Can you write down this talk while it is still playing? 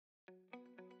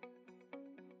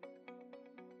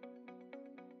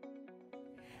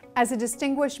As a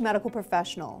distinguished medical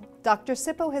professional, Dr.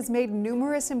 Sippo has made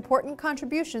numerous important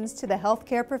contributions to the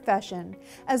healthcare profession,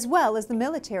 as well as the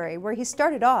military, where he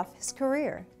started off his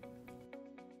career.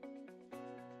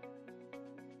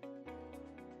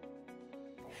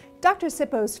 Dr.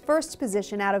 Sippo's first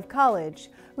position out of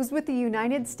college was with the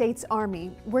United States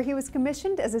Army, where he was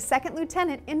commissioned as a second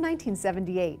lieutenant in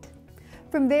 1978.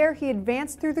 From there, he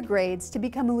advanced through the grades to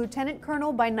become a lieutenant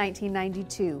colonel by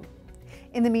 1992.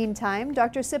 In the meantime,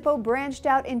 Dr. Sippo branched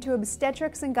out into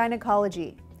obstetrics and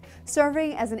gynecology,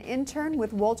 serving as an intern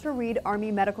with Walter Reed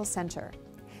Army Medical Center.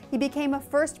 He became a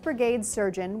 1st Brigade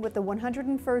surgeon with the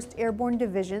 101st Airborne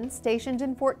Division stationed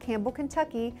in Fort Campbell,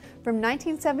 Kentucky from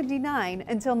 1979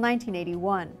 until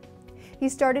 1981. He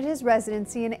started his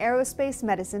residency in aerospace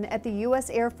medicine at the U.S.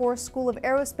 Air Force School of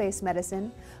Aerospace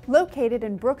Medicine, located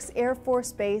in Brooks Air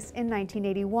Force Base in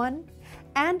 1981,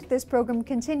 and this program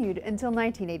continued until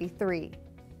 1983.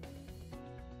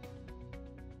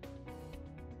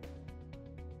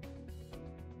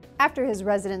 After his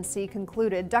residency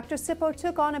concluded, Dr. Sippo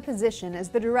took on a position as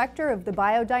the director of the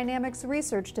Biodynamics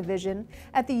Research Division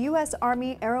at the U.S.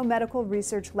 Army Aeromedical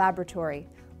Research Laboratory,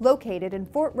 located in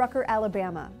Fort Rucker,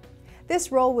 Alabama.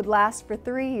 This role would last for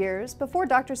 3 years before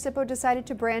Dr. Sippo decided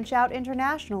to branch out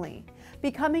internationally,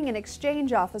 becoming an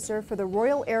exchange officer for the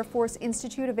Royal Air Force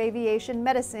Institute of Aviation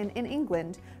Medicine in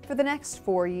England for the next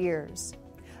 4 years.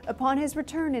 Upon his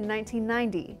return in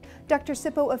 1990, Dr.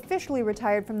 Sippo officially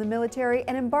retired from the military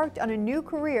and embarked on a new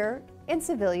career in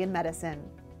civilian medicine.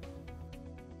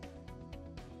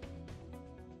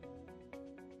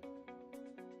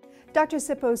 Dr.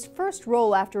 Sippo's first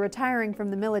role after retiring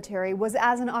from the military was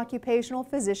as an occupational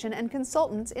physician and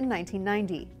consultant in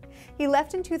 1990. He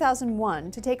left in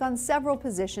 2001 to take on several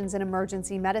positions in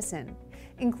emergency medicine,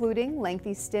 including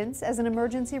lengthy stints as an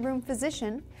emergency room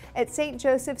physician at St.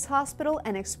 Joseph's Hospital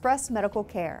and Express Medical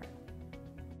Care.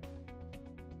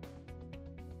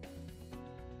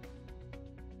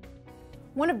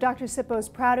 One of Dr. Sippo's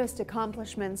proudest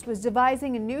accomplishments was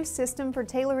devising a new system for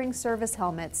tailoring service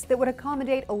helmets that would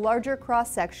accommodate a larger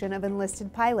cross-section of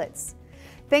enlisted pilots.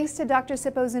 Thanks to Dr.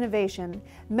 Sippo's innovation,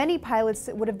 many pilots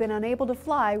that would have been unable to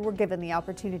fly were given the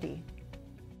opportunity.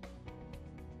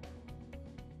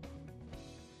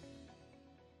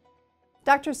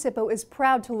 Dr. Sippo is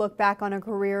proud to look back on a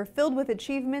career filled with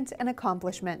achievement and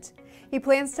accomplishment. He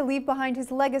plans to leave behind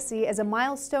his legacy as a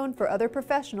milestone for other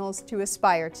professionals to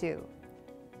aspire to.